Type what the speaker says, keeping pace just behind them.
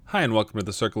Hi, and welcome to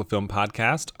the Circle of Film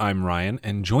podcast. I'm Ryan,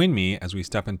 and join me as we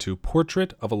step into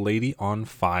Portrait of a Lady on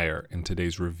Fire in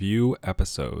today's review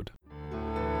episode.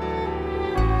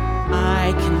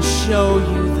 I can show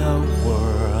you the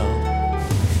world.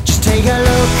 Just take a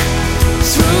look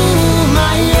through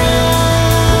my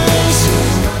eyes.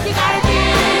 You gotta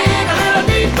dig a little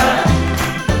deeper.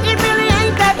 It really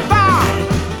ain't that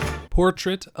far.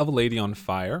 Portrait of a Lady on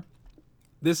Fire.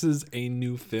 This is a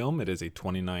new film. It is a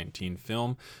 2019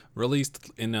 film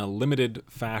released in a limited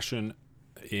fashion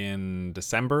in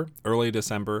December, early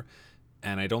December,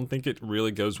 and I don't think it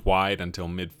really goes wide until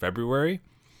mid-February,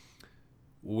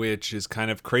 which is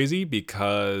kind of crazy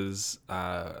because,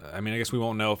 I guess we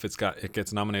won't know if it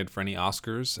gets nominated for any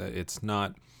Oscars. It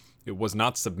was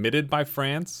not submitted by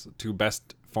France to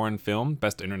Best Foreign Film,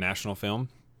 Best International Film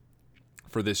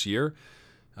for this year.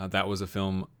 That was a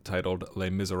film titled Les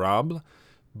Miserables.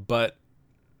 But,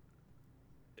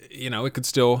 it could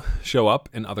still show up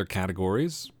in other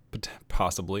categories,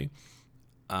 possibly.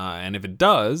 And if it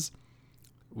does,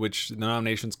 which the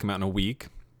nominations come out in a week,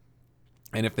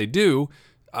 and if they do,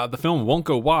 the film won't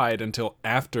go wide until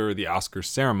after the Oscars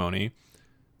ceremony,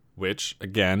 which,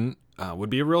 again, would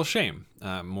be a real shame.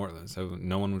 So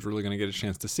no one was really going to get a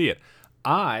chance to see it.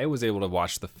 I was able to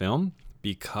watch the film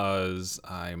because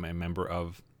I'm a member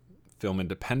of Film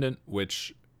Independent,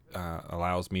 which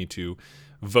allows me to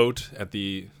vote at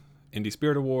the Indie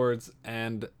Spirit Awards,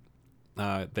 and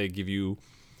they give you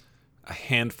a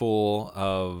handful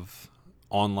of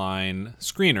online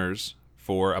screeners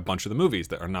for a bunch of the movies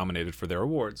that are nominated for their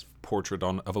awards, Portrait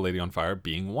of a Lady on Fire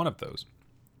being one of those,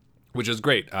 which is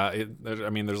great.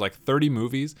 There's like 30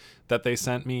 movies that they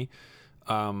sent me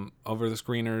over the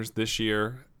screeners this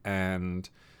year, and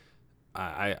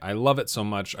I love it so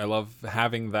much. I love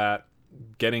having that,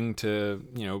 getting to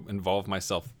involve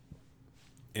myself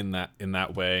in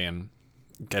that way, and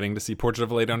getting to see Portrait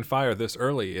of a Lady on Fire this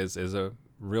early is a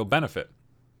real benefit.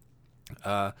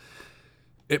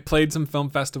 It played some film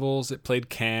festivals. It played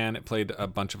Cannes. It played a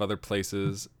bunch of other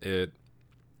places. It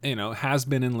has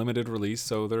been in limited release,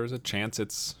 so there's a chance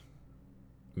it's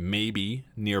maybe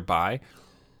nearby.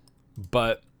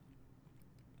 But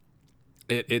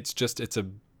it's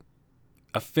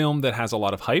a film that has a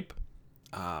lot of hype.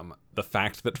 The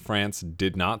fact that France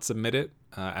did not submit it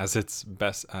as its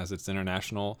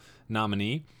international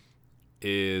nominee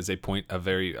is a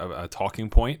talking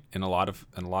point in a lot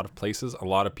of places. A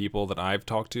lot of people that I've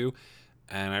talked to,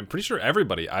 and I'm pretty sure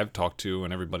everybody I've talked to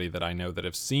and everybody that I know that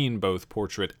have seen both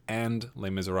Portrait and Les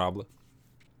Miserables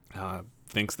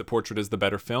thinks that Portrait is the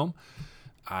better film.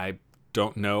 I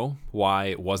don't know why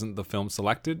it wasn't the film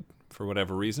selected for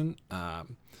whatever reason.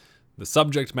 The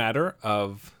subject matter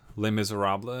of Les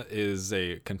Miserables is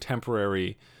a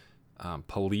contemporary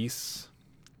police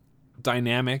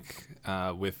dynamic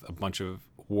with a bunch of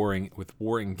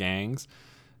warring gangs,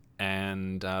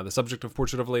 and the subject of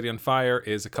Portrait of a Lady on Fire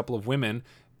is a couple of women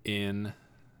in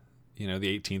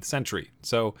the 18th century.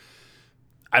 So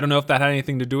I don't know if that had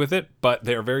anything to do with it, but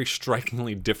they are very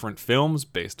strikingly different films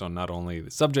based on not only the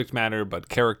subject matter but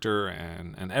character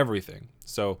and everything.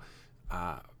 So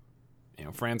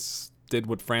France did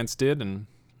what France did, and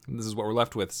this is what we're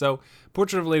left with. So,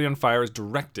 Portrait of a Lady on Fire is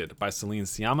directed by Céline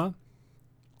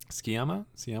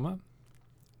Sciamma,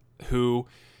 who,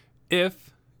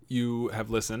 if you have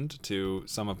listened to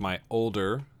some of my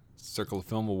older Circle of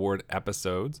Film Award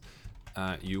episodes,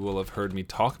 you will have heard me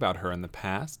talk about her in the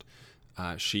past.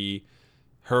 Her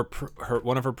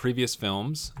one of her previous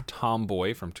films,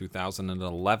 Tomboy from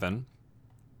 2011,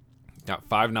 got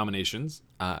 5 nominations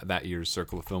that year's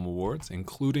Circle of Film Awards,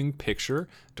 including Picture,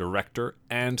 Director,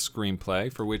 and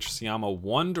Screenplay, for which Sciamma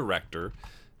won Director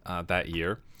that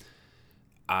year.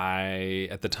 I,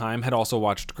 at the time, had also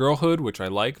watched Girlhood, which I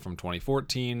like, from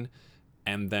 2014.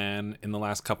 And then in the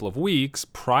last couple of weeks,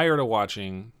 prior to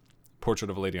watching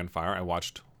Portrait of a Lady on Fire, I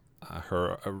watched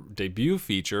her debut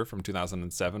feature from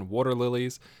 2007, Water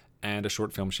Lilies, and a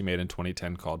short film she made in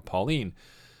 2010 called Pauline.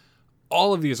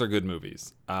 All of these are good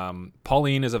movies.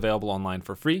 Pauline is available online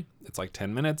for free. It's like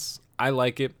 10 minutes. I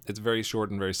like it. It's very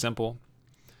short and very simple.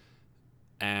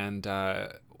 And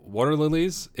Water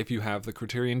Lilies, if you have the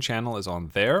Criterion channel, is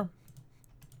on there.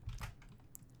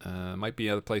 Might be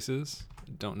other places.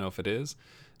 Don't know if it is.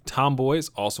 Tomboy is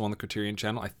also on the Criterion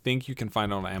channel. I think you can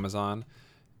find it on Amazon.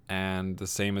 And the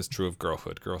same is true of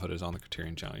Girlhood. Girlhood is on the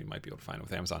Criterion channel. You might be able to find it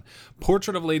with Amazon.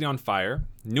 Portrait of a Lady on Fire,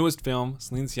 newest film.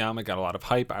 Céline Sciamma got a lot of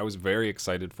hype. I was very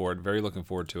excited for it, very looking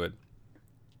forward to it.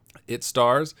 It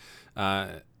stars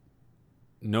Noémie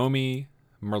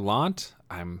Merlant.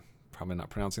 I'm probably not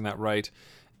pronouncing that right.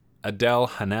 Adèle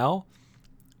Haenel,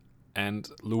 and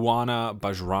Luana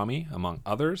Bajrami, among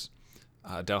others.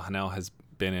 Adele Haenel has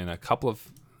been in a couple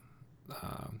of,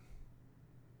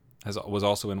 was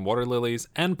also in Water Lilies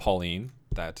and Pauline,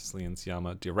 that Celine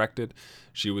Sciamma directed.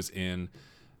 She was in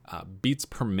Beats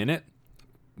Per Minute,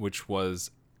 which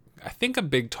was, I think, a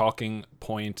big talking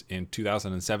point in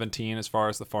 2017 as far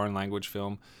as the foreign language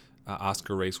film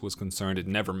Oscar race was concerned. It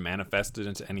never manifested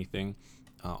into anything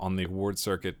on the award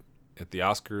circuit at the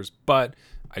Oscars, but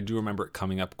I do remember it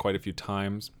coming up quite a few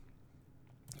times.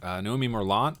 Noémie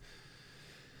Merlant,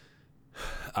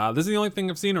 this is the only thing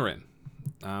I've seen her in.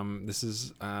 This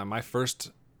is my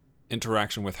first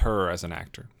interaction with her as an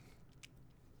actor.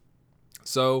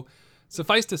 So,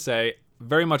 suffice to say,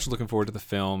 very much looking forward to the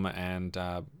film, and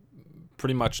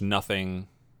pretty much nothing.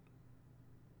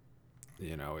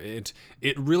 It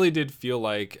really did feel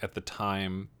like at the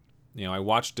time, I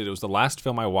watched it. It was the last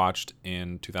film I watched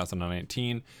in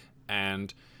 2019,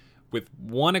 and with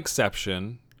one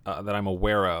exception that I'm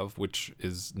aware of, which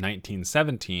is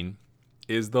 1917,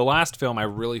 is the last film I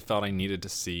really felt I needed to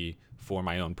see for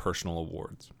my own personal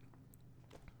awards.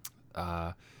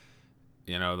 The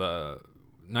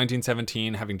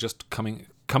 1917 having just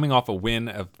coming off a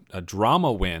win, a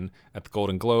drama win at the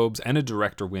Golden Globes, and a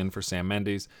director win for Sam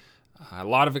Mendes. A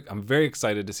lot of it. I'm very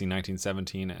excited to see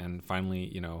 1917 and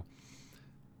finally,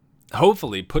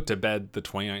 hopefully put to bed the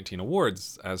 2019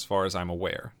 awards as far as I'm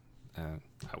aware.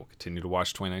 I will continue to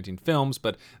watch 2019 films,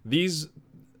 but these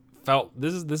felt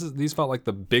like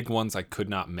the big ones I could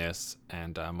not miss,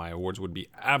 and my awards would be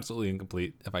absolutely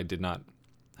incomplete if I did not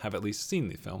have at least seen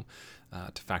the film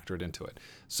to factor it into it.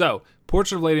 So,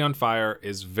 Portrait of a Lady on Fire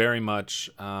is very much,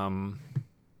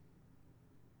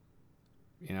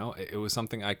 it was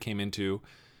something I came into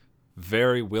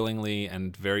very willingly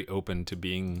and very open to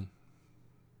being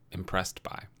impressed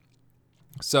by.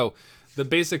 So, the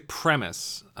basic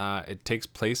premise, it takes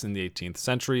place in the 18th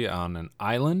century on an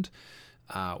island.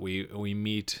 We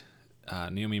meet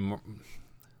Noémie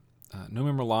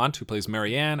Merlant, who plays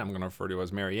Marianne. I'm going to refer to her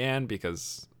as Marianne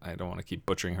because I don't want to keep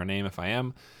butchering her name if I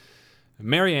am.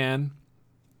 Marianne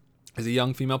is a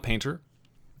young female painter,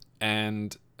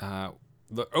 and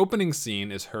the opening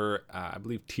scene is her, I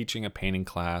believe, teaching a painting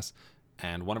class,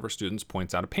 and one of her students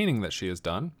points out a painting that she has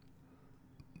done.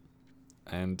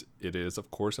 And it is,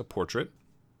 of course, a portrait,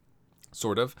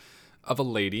 sort of a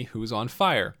lady who's on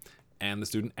fire. And the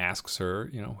student asks her,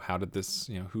 how did this,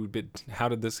 how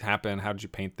did this happen? How did you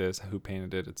paint this? Who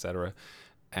painted it, etc.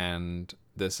 And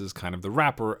this is kind of the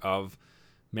wrapper of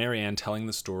Marianne telling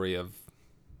the story of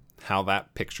how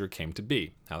that picture came to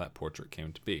be, how that portrait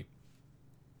came to be.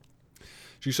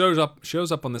 She shows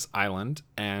up on this island,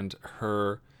 and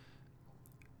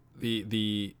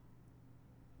the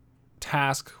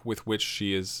task with which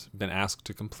she has been asked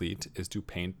to complete is to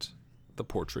paint the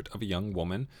portrait of a young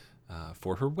woman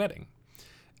for her wedding.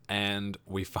 And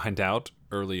we find out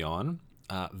early on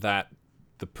that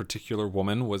the particular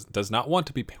woman does not want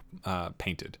to be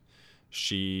painted.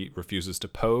 She refuses to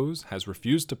pose, has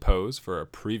refused to pose for a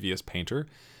previous painter,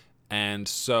 and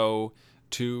so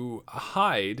to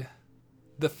hide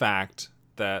the fact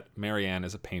that Marianne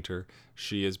is a painter,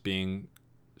 she is being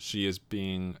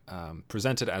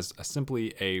presented as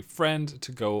simply a friend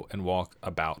to go and walk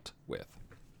about with.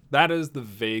 That is the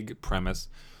vague premise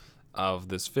of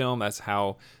this film. That's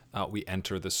how we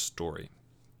enter the story.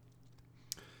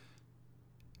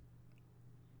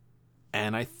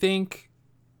 And I think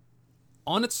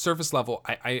on its surface level,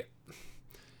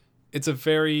 it's a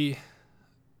very,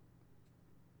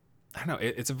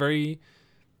 it's a very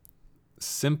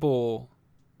simple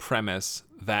premise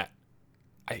that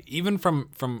even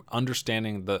from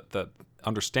understanding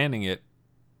understanding it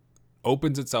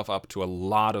opens itself up to a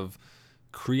lot of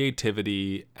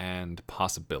creativity and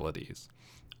possibilities,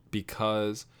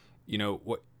 because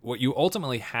what you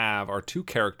ultimately have are two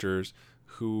characters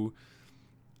who,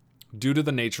 due to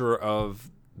the nature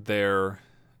of their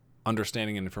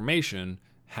understanding and information,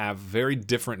 have very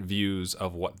different views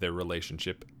of what their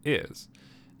relationship is.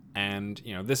 And,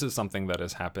 this is something that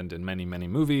has happened in many, many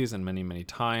movies and many, many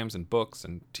times in books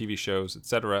and TV shows,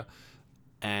 etc.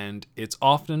 And it's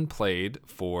often played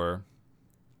for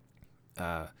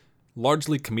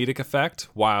largely comedic effect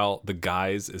while the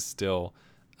guise is still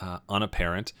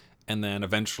unapparent. And then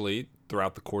eventually,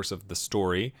 throughout the course of the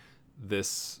story,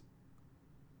 this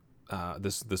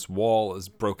wall is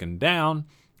broken down,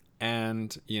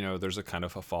 and there's a kind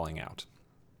of a falling out.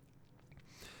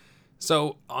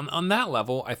 So on that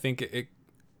level, I think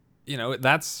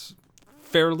that's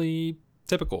fairly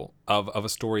typical of a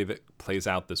story that plays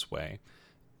out this way.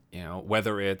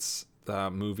 Whether it's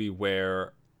the movie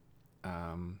where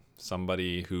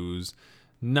somebody who's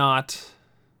not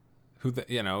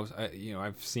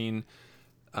I've seen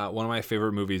one of my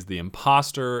favorite movies, The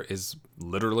Imposter, is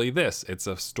literally this. It's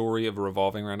a story of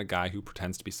revolving around a guy who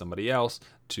pretends to be somebody else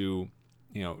to,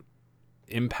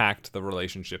 impact the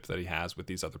relationship that he has with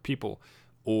these other people.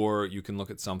 Or you can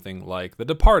look at something like The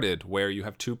Departed, where you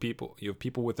have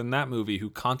people within that movie who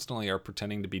constantly are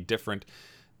pretending to be different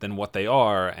than what they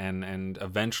are, and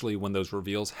eventually when those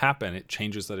reveals happen, it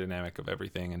changes the dynamic of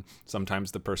everything. And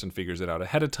sometimes the person figures it out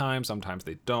ahead of time, sometimes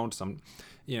they don't.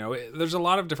 There's a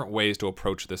lot of different ways to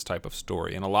approach this type of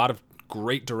story, and a lot of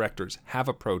great directors have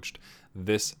approached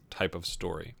this type of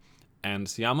story. And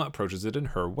Sciamma approaches it in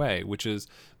her way, which is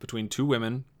between two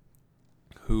women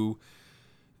who,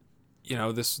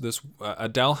 this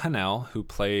Adele Haenel, who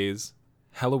plays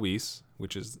Heloise,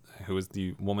 who is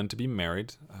the woman to be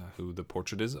married, who the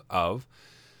portrait is of.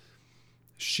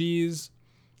 She's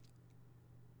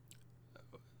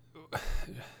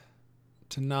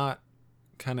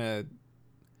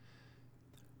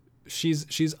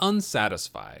she's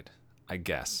unsatisfied, I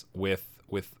guess, with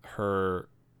her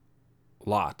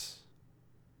lot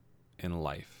in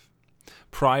life.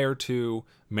 Prior to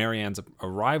Marianne's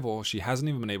arrival, she hasn't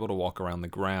even been able to walk around the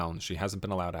grounds. She hasn't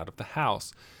been allowed out of the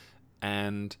house.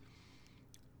 And,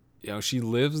 she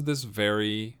lives this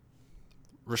very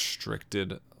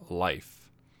restricted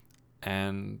life.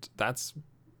 And that's,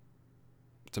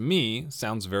 to me,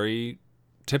 sounds very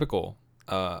typical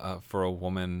for a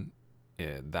woman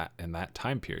in that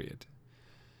time period.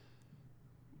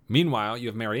 Meanwhile, you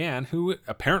have Marianne, who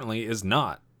apparently is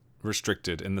not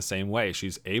restricted in the same way.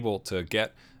 She's able to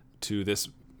get to this,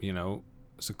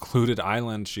 secluded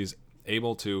island. She's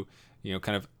able to,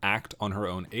 kind of act on her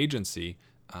own agency,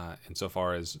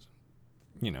 insofar as,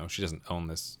 she doesn't own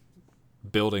this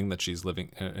building that she's living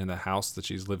in, the house that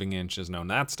she's living in. She doesn't own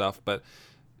that stuff, but,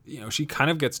 she kind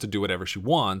of gets to do whatever she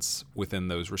wants within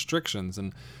those restrictions.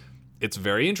 And it's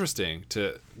very interesting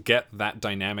to get that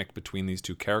dynamic between these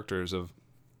two characters of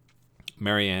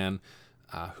Marianne,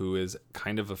 who is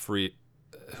kind of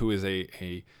who is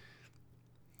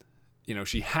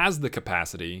she has the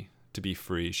capacity to be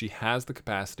free. She has the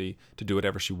capacity to do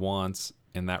whatever she wants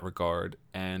in that regard,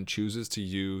 and chooses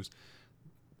to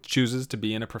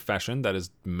be in a profession that is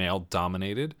male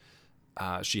dominated.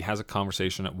 She has a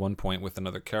conversation at one point with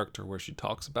another character where she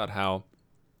talks about how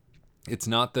it's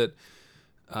not that,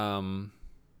 the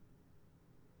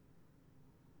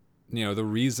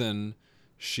reason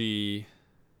she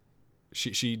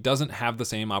doesn't have the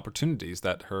same opportunities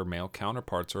that her male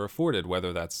counterparts are afforded,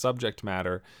 whether that's subject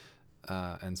matter,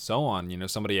 and so on.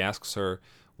 Somebody asks her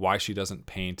why she doesn't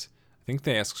paint. I think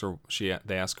they ask her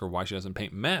why she doesn't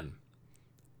paint men,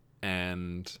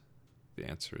 and the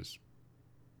answer is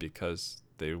because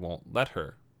they won't let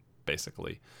her,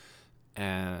 basically,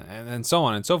 and so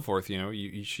on and so forth.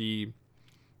 She,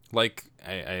 like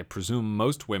I presume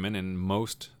most women in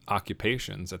most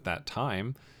occupations at that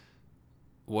time,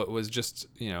 what was just,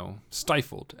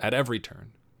 stifled at every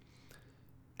turn.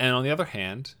 And on the other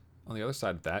hand, on the other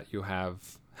side of that, you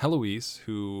have Heloise,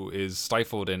 who is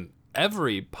stifled in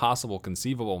every possible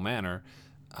conceivable manner,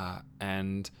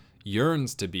 and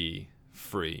yearns to be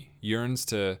free, yearns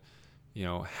to,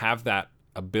 have that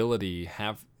ability,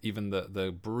 have even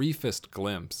the briefest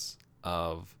glimpse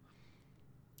of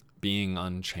being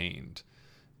unchained.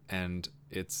 And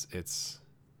it's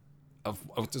a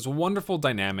wonderful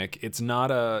dynamic. It's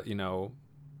not a,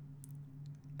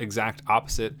 exact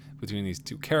opposite between these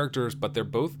two characters, but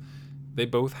they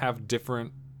both have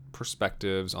different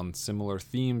perspectives on similar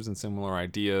themes and similar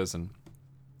ideas. And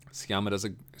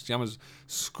Sciamma's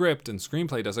script and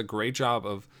screenplay does a great job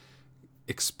of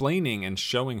explaining and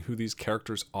showing who these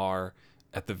characters are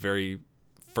at the very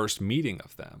first meeting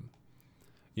of them.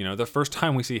 The first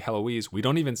time we see Heloise, we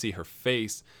don't even see her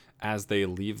face as they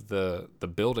leave the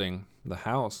building, the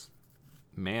house,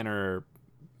 manor,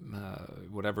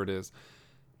 whatever it is,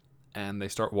 and they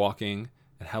start walking,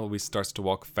 and Heloise starts to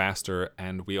walk faster,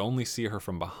 and we only see her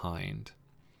from behind.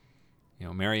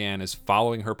 Marianne is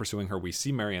following her, pursuing her. We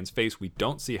see Marianne's face. We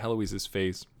don't see Heloise's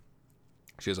face.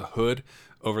 She has a hood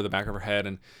over the back of her head,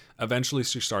 and eventually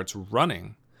she starts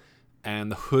running,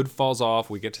 and the hood falls off.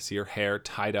 We get to see her hair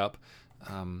tied up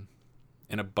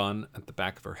in a bun at the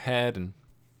back of her head, and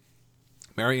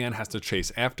Marianne has to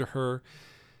chase after her,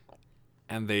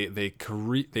 and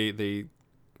they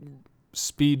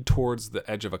speed towards the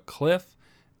edge of a cliff,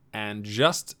 and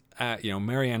just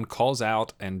Marianne calls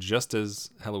out, and just as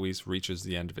Heloise reaches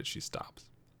the end of it, she stops.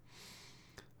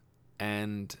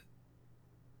 And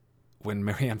when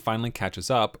Marianne finally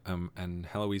catches up, and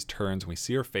Heloise turns, and we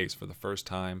see her face for the first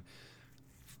time,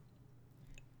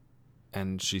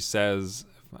 and she says,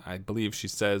 I believe she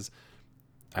says,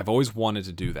 I've always wanted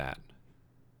to do that.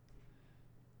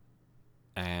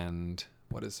 And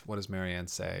what does Marianne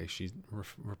say? She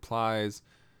replies,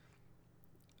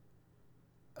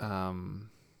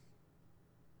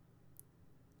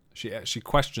 she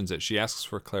questions it. She asks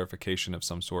for clarification of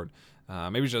some sort.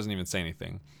 Maybe she doesn't even say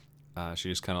anything. She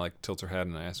just kind of like tilts her head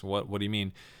and asks, "What do you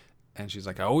mean?" And she's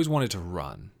like, "I always wanted to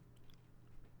run."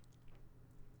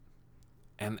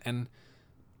 And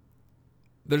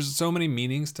there's so many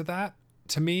meanings to that.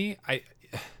 To me,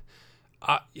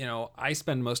 I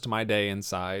spend most of my day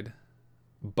inside,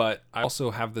 but I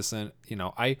also have this,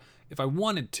 if I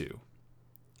wanted to,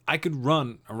 I could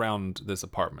run around this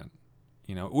apartment.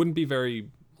 It wouldn't be very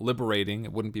liberating.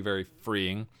 It wouldn't be very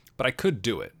freeing, but I could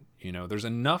do it. There's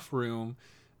enough room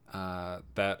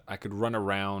that I could run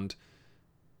around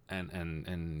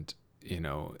and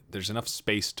there's enough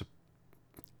space to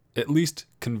at least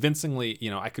convincingly,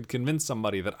 I could convince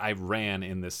somebody that I ran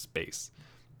in this space.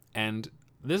 And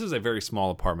this is a very small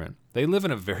apartment. They live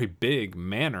in a very big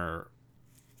mansion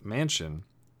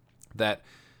that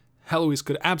Heloise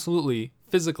could absolutely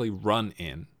physically run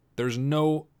in. There's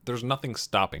nothing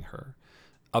stopping her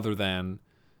other than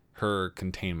her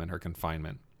containment, her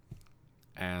confinement.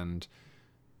 And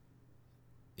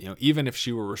even if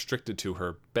she were restricted to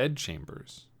her bed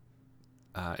chambers,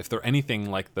 if they're anything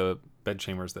like the bed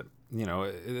chambers that,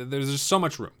 there's just so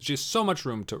much room. She has so much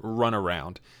room to run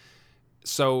around.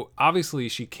 So obviously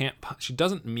she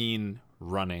doesn't mean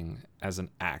running as an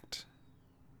act.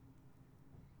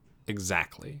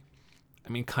 Exactly. I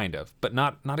mean, kind of, but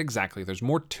not exactly. There's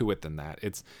more to it than that.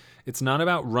 It's not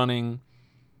about running.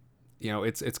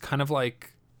 It's kind of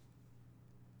like,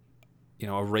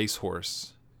 a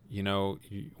racehorse.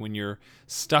 When you're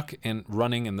stuck in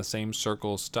running in the same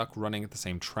circle, stuck running at the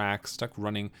same track, stuck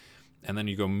running, and then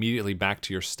you go immediately back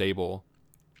to your stable.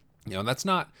 That's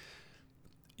not.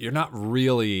 You're not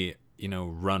really,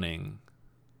 running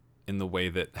in the way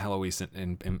that Heloise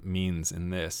means in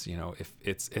this. If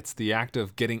it's the act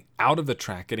of getting out of the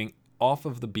track, getting off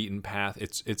of the beaten path.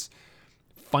 It's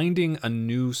finding a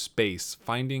new space,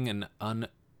 finding an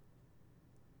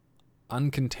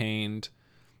uncontained,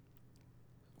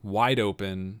 wide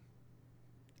open,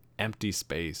 empty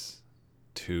space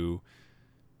to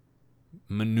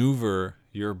maneuver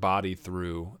your body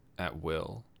through at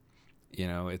will.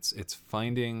 It's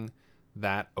finding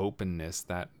that openness,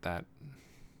 that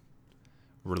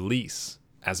release,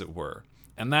 as it were.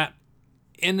 And that,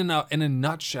 in a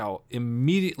nutshell,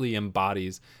 immediately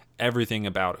embodies everything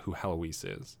about who Heloise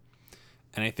is.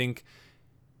 And I think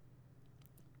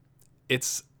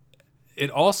it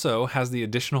also has the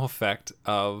additional effect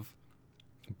of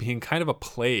being kind of a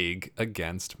plague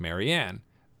against Marianne,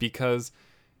 because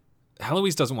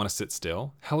Heloise doesn't want to sit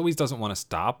still. Heloise doesn't want to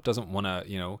stop, doesn't want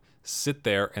to, sit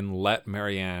there and let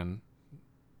Marianne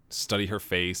study her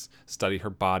face, study her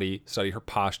body, study her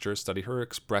posture, study her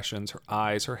expressions, her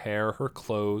eyes, her hair, her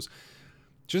clothes.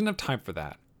 She doesn't have time for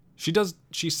that.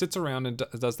 She sits around and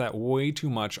does that way too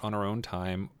much on her own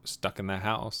time, stuck in the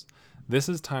house. This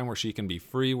is time where she can be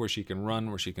free, where she can run,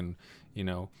 where she can,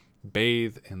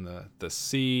 bathe in the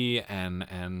sea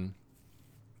and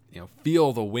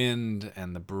feel the wind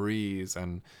and the breeze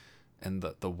and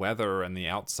the weather and the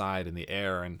outside and the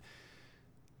air. And,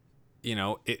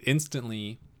 it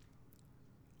instantly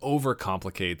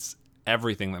overcomplicates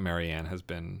everything that Marianne has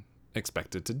been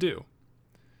expected to do.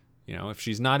 If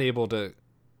she's not able to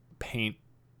paint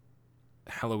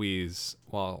Heloise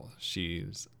while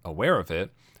she's aware of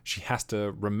it, she has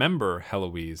to remember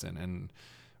Heloise and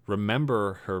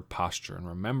remember her posture and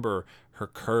remember her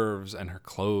curves and her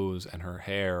clothes and her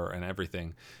hair and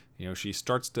everything. She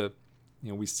starts to,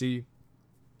 we see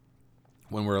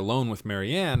when we're alone with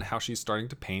Marianne how she's starting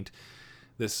to paint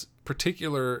this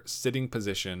particular sitting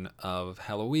position of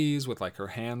Heloise with like her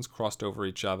hands crossed over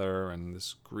each other and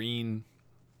this green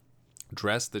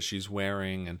dress that she's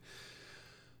wearing. And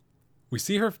we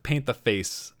see her paint the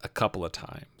face a couple of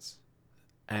times.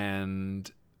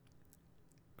 And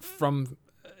from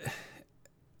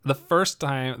the first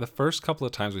couple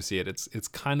of times we see it, it's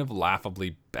kind of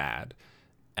laughably bad.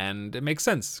 And it makes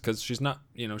sense because she's not,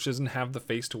 she doesn't have the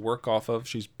face to work off of.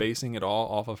 She's basing it all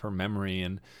off of her memory,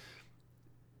 and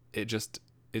it's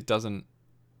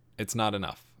not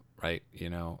enough, right?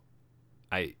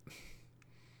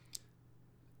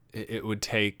 It would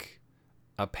take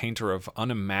a painter of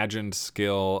unimagined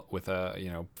skill with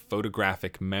a,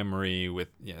 photographic memory with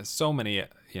so many,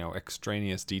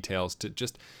 extraneous details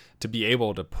to be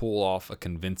able to pull off a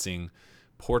convincing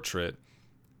portrait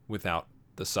without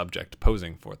the subject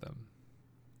posing for them.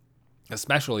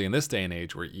 Especially in this day and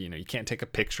age where, you can't take a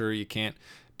picture, you can't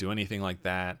do anything like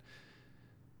that.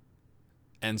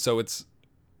 And so it's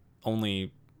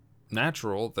only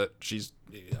natural that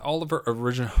all of her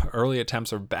early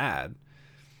attempts are bad.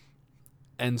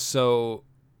 And so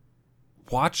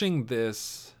watching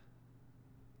this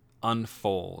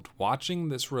unfold, watching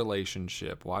this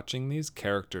relationship, watching these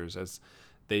characters as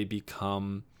they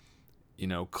become,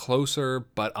 closer,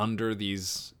 but under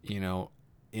these,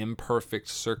 imperfect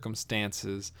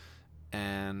circumstances,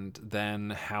 and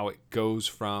then how it goes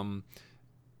from,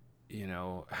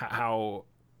 how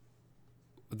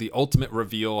the ultimate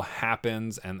reveal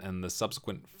happens, and the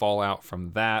subsequent fallout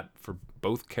from that for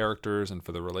both characters and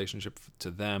for the relationship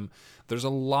to them. There's a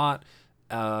lot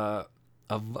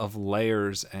of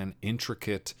layers and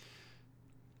intricate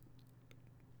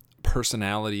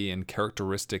personality and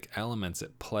characteristic elements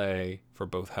at play for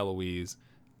both Heloise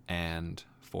and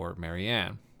for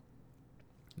Marianne.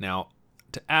 Now,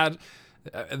 to add,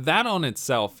 that on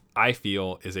itself, I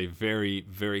feel, is a very,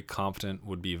 very competent,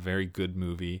 would be a very good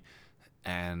movie.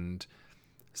 And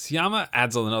Syama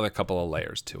adds another couple of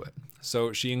layers to it.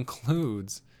 So she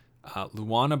includes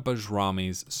Luana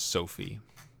Bajrami's Sophie.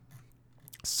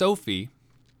 Sophie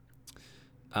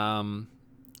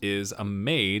is a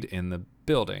maid in the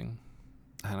building.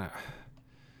 And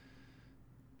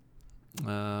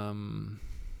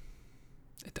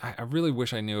I really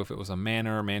wish I knew if it was a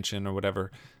manor or mansion or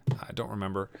whatever. I don't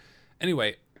remember.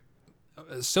 Anyway,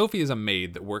 Sophie is a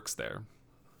maid that works there.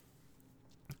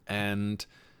 And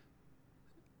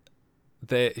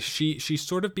she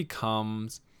sort of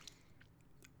becomes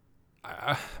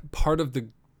part of the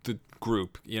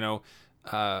group.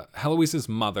 Heloise's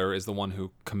mother is the one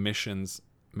who commissions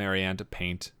Marianne to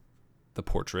paint the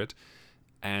portrait.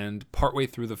 And partway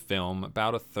through the film,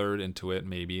 about a third into it,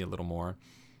 maybe a little more,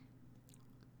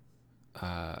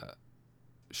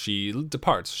 she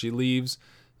departs. She leaves.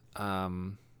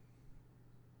 And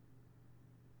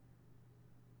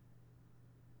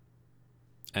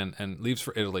leaves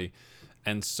for Italy.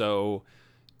 And so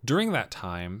during that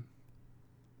time,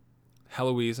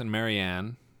 Heloise and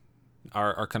Marianne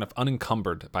are kind of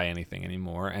unencumbered by anything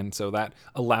anymore. And so that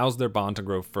allows their bond to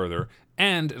grow further.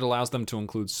 And it allows them to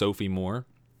include Sophie more,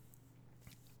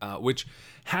 which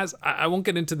has... I won't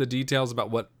get into the details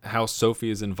about how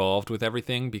Sophie is involved with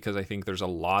everything, because I think there's a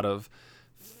lot of...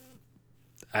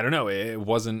 I don't know, it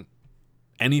wasn't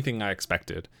anything I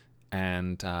expected.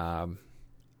 And...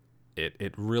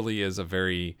 It really is a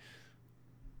very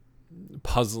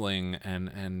puzzling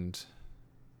and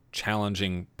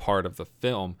challenging part of the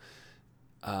film.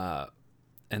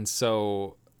 And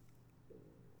so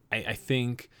I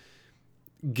think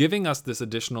giving us this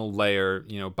additional layer,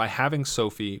 by having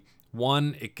Sophie,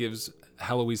 one, it gives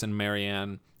Heloise and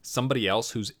Marianne somebody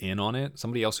else who's in on it,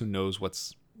 somebody else who knows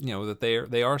what's, that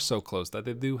they are so close, that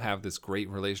they do have this great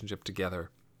relationship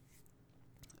together,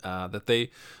 that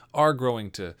they are growing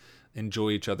to enjoy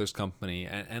each other's company,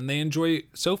 and they enjoy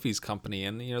Sophie's company,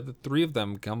 and the three of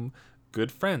them become good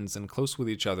friends and close with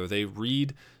each other. They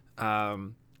read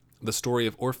the story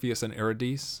of Orpheus and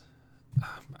Eurydice. I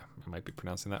might be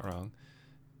pronouncing that wrong.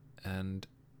 And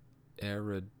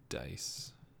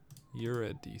Eurydice,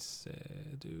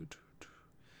 dude.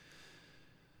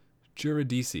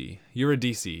 Eurydice,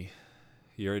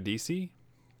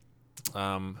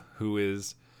 who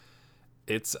is,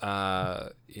 it's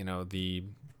the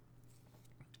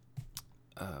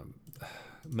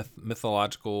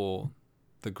mythological,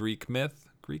 the Greek myth.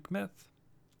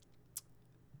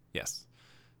 Yes.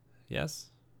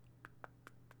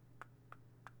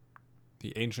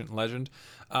 The ancient legend,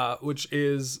 which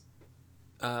is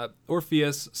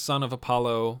Orpheus, son of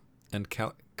Apollo and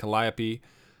Calliope,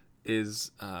 is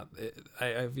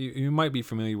you might be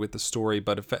familiar with the story,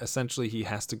 but essentially he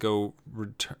has to go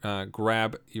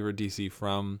grab Eurydice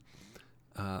from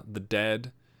the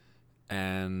dead,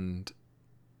 and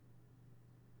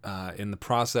in the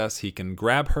process he can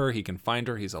grab her, he can find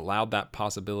her, he's allowed that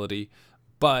possibility,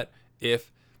 but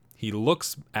if he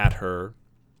looks at her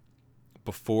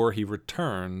before he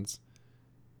returns,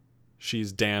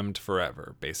 she's damned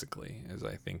forever, basically, is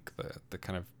I think the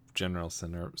kind of general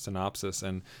synopsis,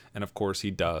 and of course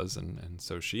he does, and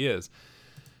so she is.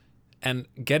 And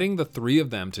getting the three of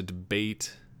them to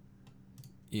debate,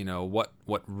 what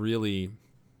really,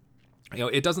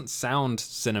 it doesn't sound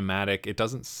cinematic, it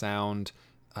doesn't sound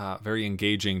very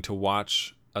engaging to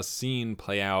watch a scene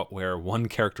play out where one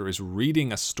character is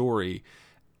reading a story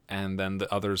and then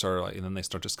the others are and then they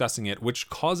start discussing it, which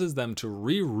causes them to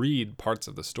reread parts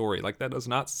of the story. Like, that does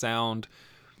not sound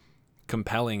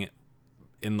compelling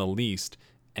in the least.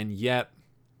 And yet,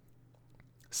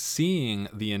 seeing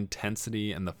the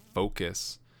intensity and the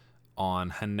focus on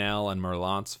Hanel and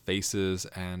Merlant's faces,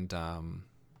 and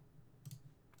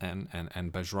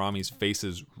and Bajrami's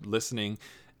faces listening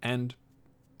and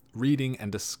reading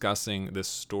and discussing this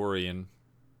story and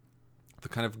the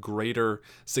kind of greater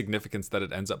significance that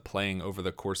it ends up playing over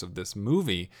the course of this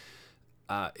movie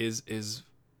is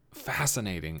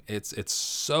fascinating. It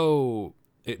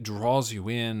draws you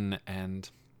in, and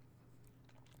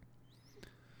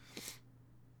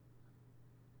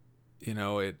you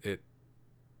know, it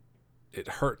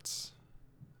hurts.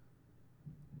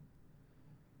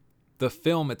 The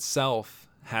film itself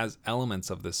has elements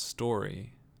of this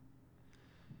story,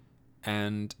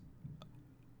 and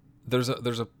there's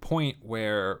a point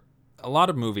where a lot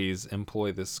of movies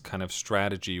employ this kind of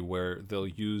strategy where they'll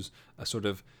use a sort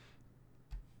of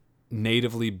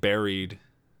natively buried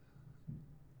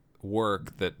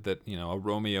work that you know, a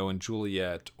Romeo and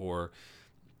Juliet, or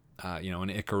you know, an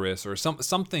Icarus, or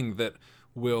something that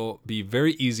will be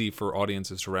very easy for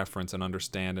audiences to reference and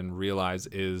understand and realize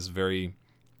is very,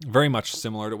 very much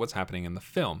similar to what's happening in the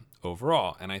film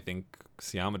overall. And I think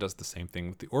Syama does the same thing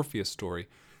with the Orpheus story.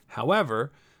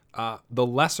 However, the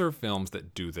lesser films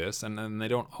that do this, and they're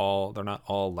not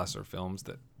all lesser films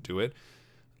that do it.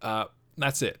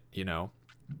 That's it. You know,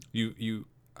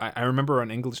 I remember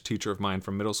an English teacher of mine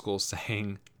from middle school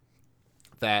saying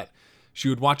that she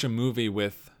would watch a movie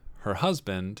with her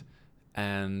husband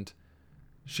and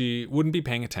she wouldn't be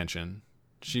paying attention.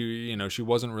 She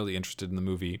wasn't really interested in the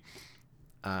movie.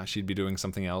 She'd be doing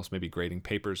something else, maybe grading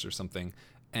papers or something.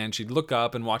 And she'd look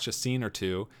up and watch a scene or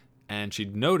two, and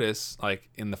she'd notice, like,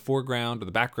 in the foreground or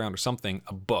the background or something,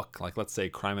 a book, like, let's say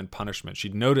Crime and Punishment.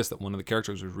 She'd notice that one of the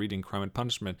characters was reading Crime and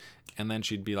Punishment, and then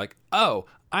she'd be like, oh,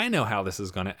 I know how this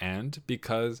is going to end,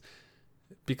 because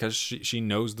she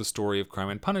knows the story of Crime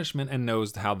and Punishment and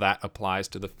knows how that applies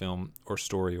to the film or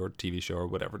story or TV show or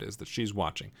whatever it is that she's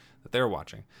watching, that they're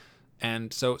watching.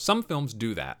 And so some films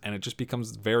do that, and it just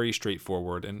becomes very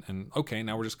straightforward, and okay,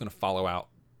 now we're just going to follow out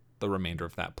the remainder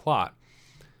of that plot.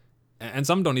 And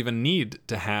some don't even need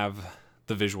to have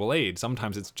the visual aid.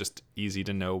 Sometimes it's just easy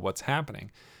to know what's happening.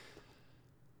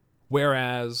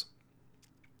 Whereas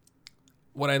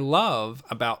what I love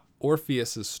about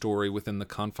Orpheus's story within the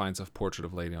confines of Portrait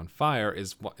of a Lady on Fire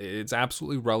is it's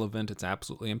absolutely relevant, it's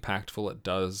absolutely impactful. It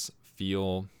does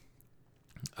feel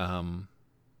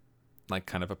like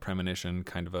kind of a premonition,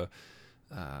 kind of a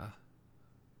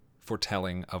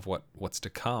foretelling of what's to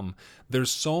come. There's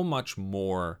so much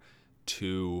more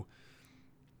to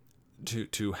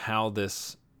how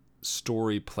this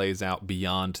story plays out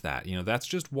beyond that. You know, that's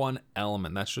just one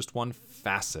element, that's just one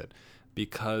facet,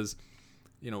 because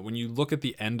you know, when you look at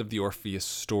the end of the Orpheus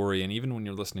story, and even when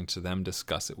you're listening to them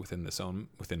discuss it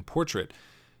within Portrait,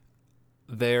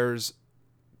 there's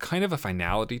kind of a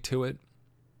finality to it.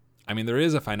 I mean, there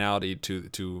is a finality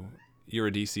to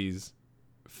Eurydice's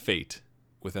fate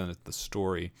within the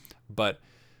story, but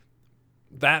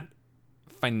that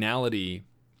finality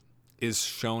is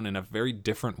shown in a very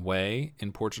different way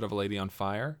in Portrait of a Lady on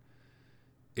Fire.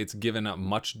 It's given a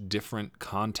much different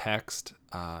context.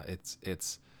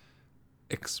 It's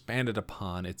expanded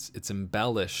upon. It's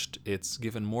embellished. It's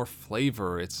given more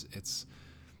flavor. It's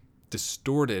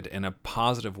distorted in a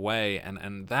positive way,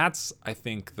 and that's, I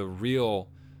think, the really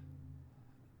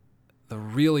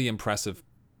impressive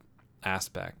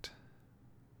aspect.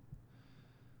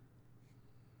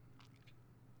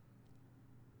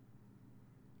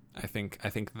 I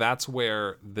think that's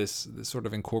where this sort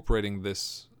of incorporating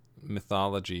this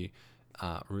mythology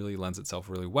really lends itself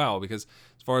really well, because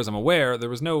as far as I'm aware, there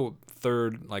was no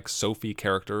third, like, Sophie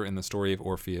character in the story of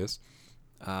Orpheus.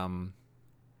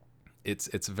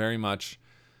 It's very much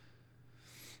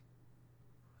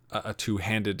a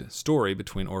two-handed story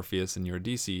between Orpheus and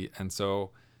Eurydice, and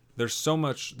so there's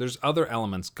other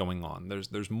elements going on.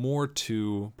 There's more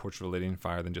to Portrait of a Lady on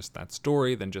Fire than just that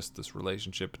story, than just this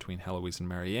relationship between Heloise and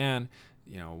Marianne.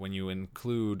 You know, when you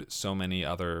include so many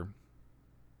other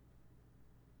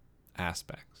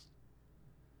aspects.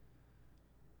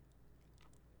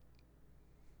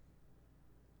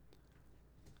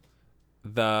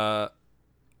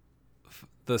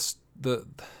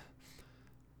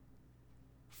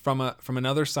 From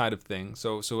another side of things,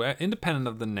 so independent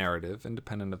of the narrative,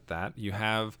 independent of that, you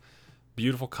have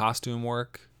beautiful costume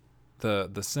work, the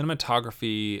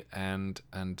cinematography, and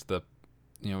the,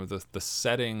 you know, the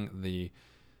setting, the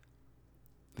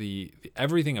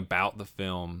everything about the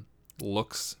film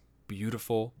looks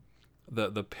beautiful.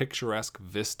 The picturesque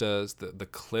vistas, the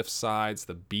cliff sides,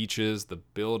 the beaches, the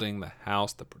building, the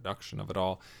house, the production of it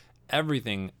all,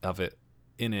 everything of it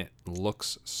in it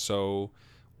looks so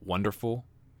wonderful.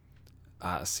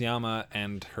 Syama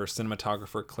and her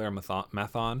cinematographer Claire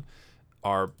Mathon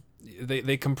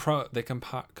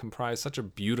comprise such a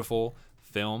beautiful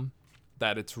film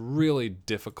that it's really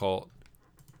difficult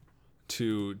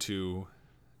to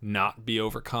not be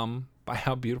overcome by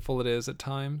how beautiful it is at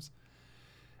times.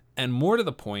 And more to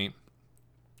the point,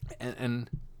 and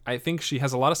I think she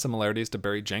has a lot of similarities to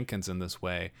Barry Jenkins in this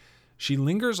way. She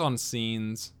lingers on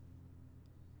scenes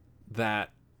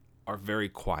that are very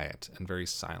quiet and very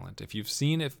silent. If you've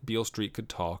seen If Beale Street Could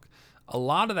Talk, a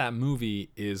lot of that movie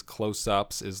is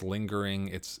close-ups, is lingering.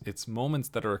 It's moments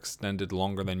that are extended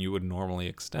longer than you would normally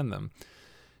extend them.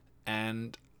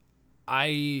 And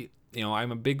I'm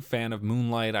a big fan of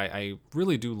Moonlight. I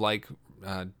really do like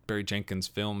Barry Jenkins'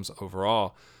 films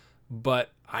overall,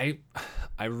 but I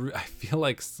feel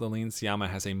like Celine Sciamma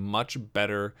has a much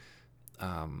better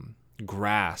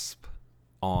grasp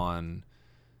on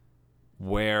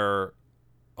where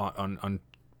on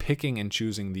picking and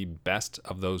choosing the best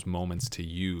of those moments to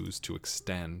use to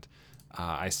extend.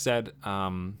 I said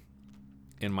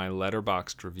in my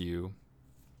Letterboxd review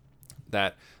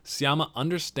that Sciamma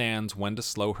understands when to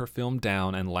slow her film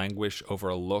down and languish over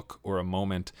a look or a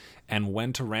moment, and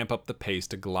when to ramp up the pace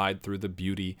to glide through the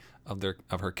beauty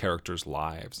of her characters'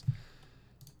 lives.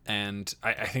 And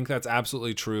I think that's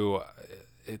absolutely true.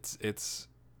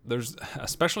 There's,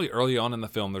 especially early on in the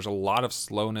film, there's a lot of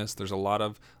slowness. There's a lot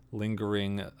of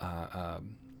lingering,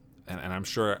 and I'm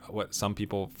sure what some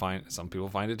people find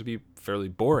it to be fairly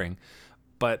boring,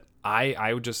 but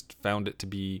I just found it to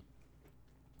be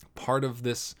part of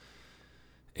this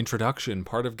introduction,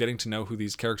 part of getting to know who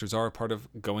these characters are, part of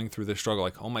going through this struggle.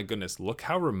 Like, oh my goodness, look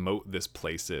how remote this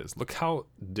place is. Look how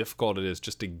difficult it is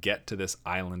just to get to this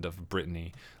island of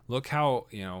Brittany. Look how,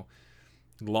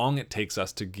 long it takes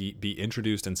us to be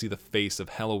introduced and see the face of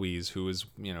Heloise, who is,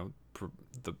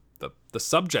 the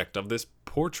subject of this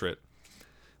portrait.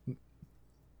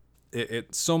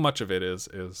 It so much of it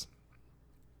is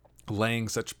laying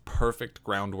such perfect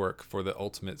groundwork for the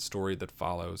ultimate story that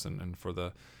follows, and for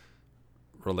the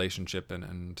relationship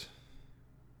and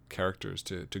characters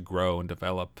to grow and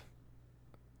develop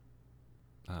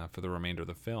for the remainder of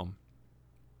the film.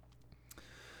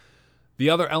 The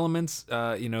other elements,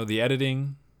 the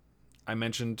editing, I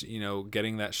mentioned,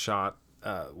 getting that shot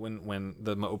when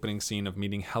the opening scene of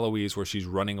meeting Heloise, where she's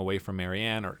running away from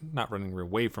Marianne, or not running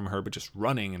away from her, but just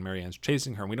running, and Marianne's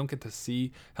chasing her. And we don't get to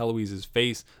see Heloise's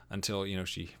face until,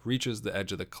 she reaches the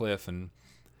edge of the cliff and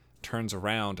turns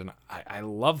around. And I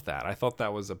love that. I thought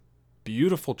that was a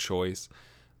beautiful choice.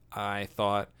 I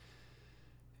thought,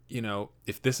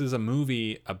 if this is a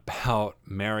movie about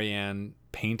Marianne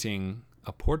painting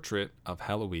a portrait of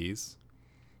Heloise,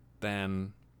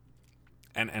 then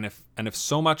and if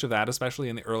so much of that, especially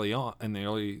in the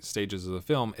early stages of the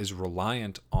film, is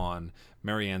reliant on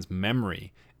Marianne's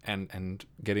memory and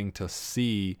getting to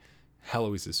see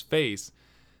Heloise's face,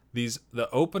 the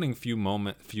opening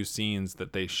few scenes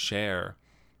that they share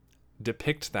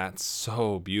depict that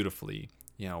so beautifully.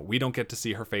 We don't get to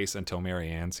see her face until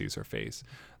Marianne sees her face.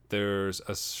 There's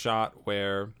a shot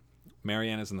where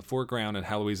Marianne is in the foreground and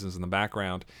Heloise is in the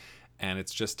background, and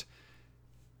it's just,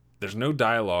 there's no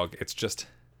dialogue. It's just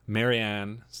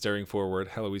Marianne staring forward,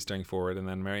 Heloise staring forward, and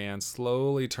then Marianne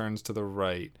slowly turns to the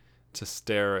right to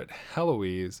stare at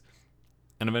Heloise,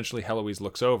 and eventually Heloise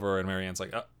looks over, and Marianne's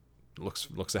like,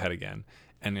 looks ahead again.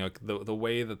 And the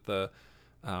way that the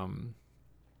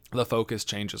focus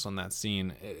changes on that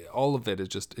scene, all of it is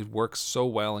just, it works so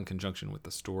well in conjunction with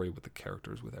the story, with the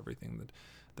characters, with everything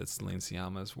that Celine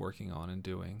Sciamma is working on and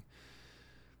doing.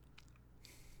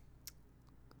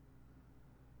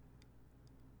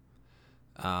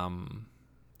 I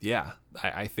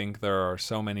think there are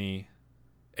so many.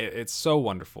 It's so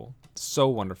wonderful, so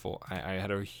wonderful. I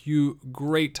had a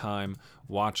great time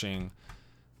watching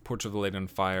Portrait of the Lady on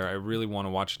Fire. I really want to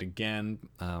watch it again,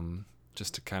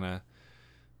 just to kind of,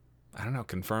 I don't know,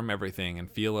 confirm everything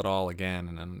and feel it all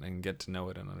again, and get to know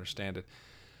it and understand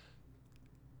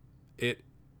it.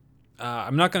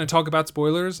 I'm not going to talk about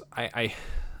spoilers.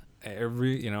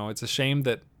 It's a shame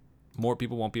that more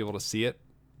people won't be able to see it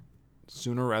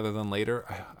sooner rather than later.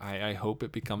 I hope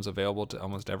it becomes available to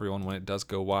almost everyone when it does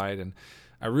go wide, and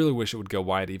I really wish it would go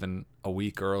wide even a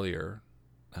week earlier.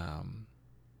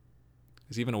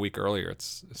 Because even a week earlier,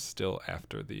 it's still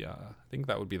after the, I think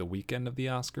that would be the weekend of the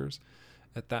Oscars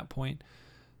at that point.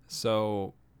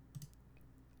 So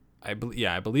I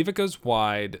believe it goes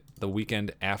wide the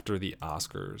weekend after the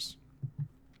Oscars,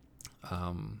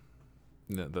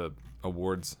 the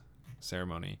awards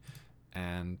ceremony,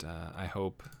 and I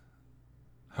hope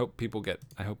people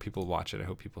watch it. I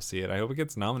hope people see it. I hope it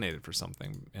gets nominated for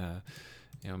something.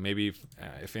 Maybe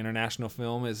if international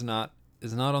film is not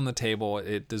on the table,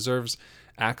 it deserves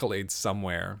accolades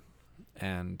somewhere,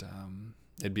 and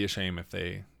it'd be a shame if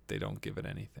they they don't give it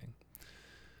anything.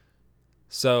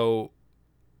 So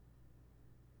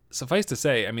suffice to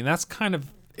say, I mean, that's kind of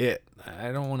it.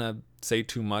 I don't want to say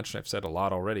too much. I've said a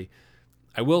lot already.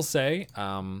 I will say,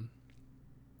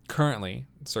 currently,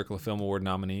 Circle of Film Award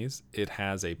nominees, it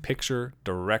has a picture,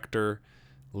 director,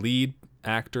 lead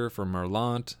actor for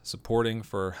Merlant, supporting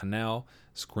for Hanel,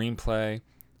 screenplay,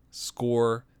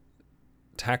 score,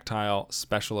 tactile,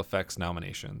 special effects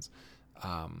nominations.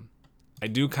 I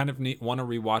do kind of want to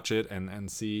rewatch it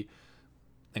and see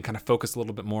and kind of focus a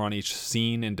little bit more on each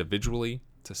scene individually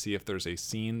to see if there's a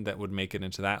scene that would make it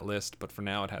into that list. But for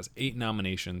now, it has 8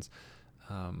 nominations,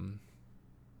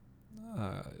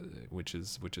 which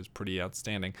is pretty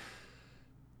outstanding.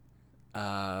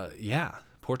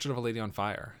 Portrait of a Lady on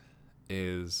Fire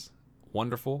is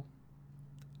wonderful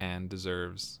and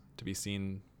deserves to be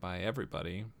seen by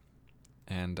everybody.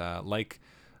 And why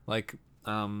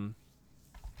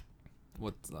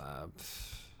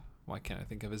can't I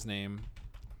think of his name?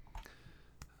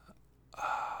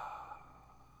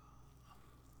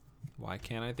 Why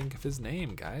can't I think of his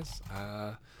name, guys?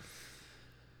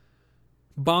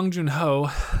 Bong Joon-ho,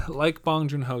 like Bong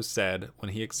Joon-ho said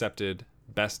when he accepted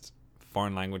Best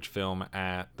Foreign Language Film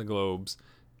at the Globes,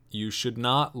 you should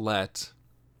not let,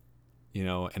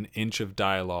 an inch of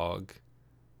dialogue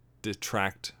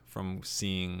detract from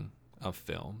seeing a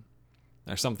film.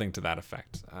 Or something to that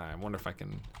effect. I wonder if I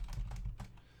can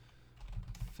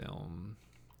film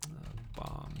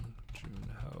Bong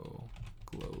Joon-ho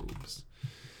Globes.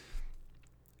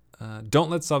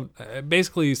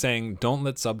 Basically saying don't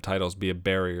let subtitles be a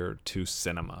barrier to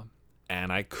cinema.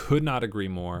 And I could not agree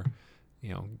more.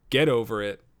 Get over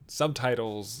it.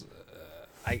 Subtitles,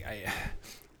 I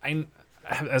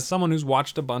as someone who's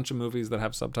watched a bunch of movies that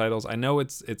have subtitles, I know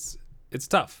it's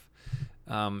tough.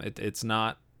 It's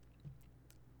not,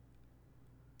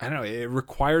 I don't know, it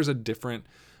requires a different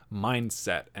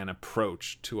mindset and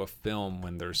approach to a film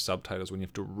when there's subtitles, when you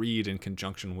have to read in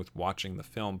conjunction with watching the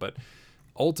film. But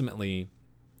ultimately,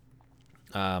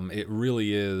 it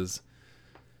really is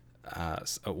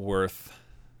worth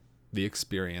the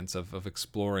experience of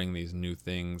exploring these new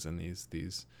things and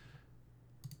these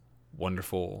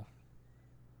wonderful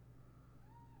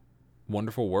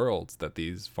worlds that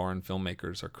these foreign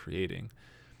filmmakers are creating.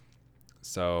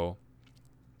 So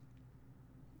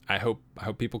I hope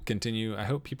people continue. I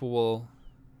hope people will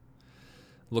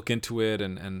look into it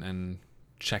and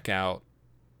check out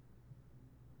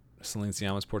Celine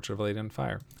Sciamma's Portrait of a Lady on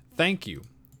Fire. Thank you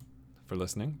for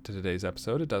listening to today's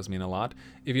episode. It does mean a lot.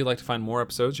 If you'd like to find more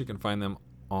episodes, you can find them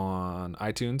on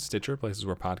iTunes, Stitcher, places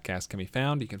where podcasts can be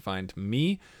found. You can find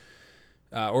me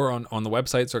or on the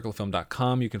website,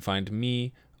 circleoffilm.com. You can find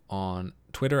me on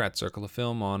Twitter at Circle of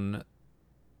Film, on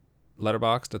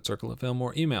Letterboxd at Circle of Film,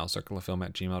 or email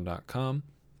circleoffilm@gmail.com.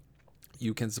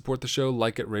 You can support the show,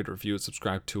 like it, rate it, review it,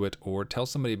 subscribe to it, or tell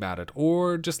somebody about it,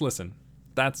 or just listen.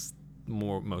 That's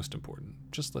most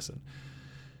important. Just listen.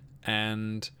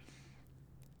 And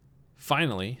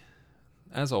finally,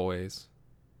 as always,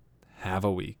 have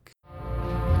a week.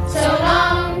 So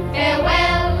long,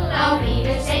 farewell, I'll be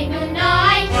to say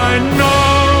goodnight. I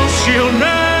know she'll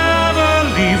never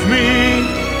leave me,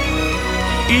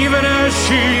 even as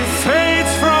she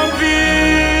fades from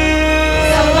view.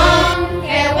 So long,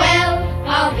 farewell,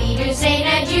 I'll be to say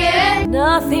adieu.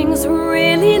 Nothing's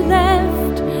really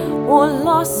left or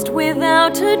lost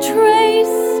without a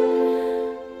trace.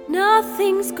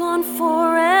 Nothing's gone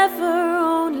forever,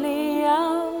 only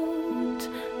out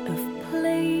of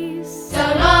place. So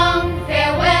long,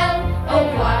 farewell, au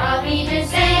revoir, I'll be to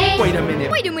say. Wait a minute.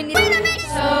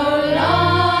 So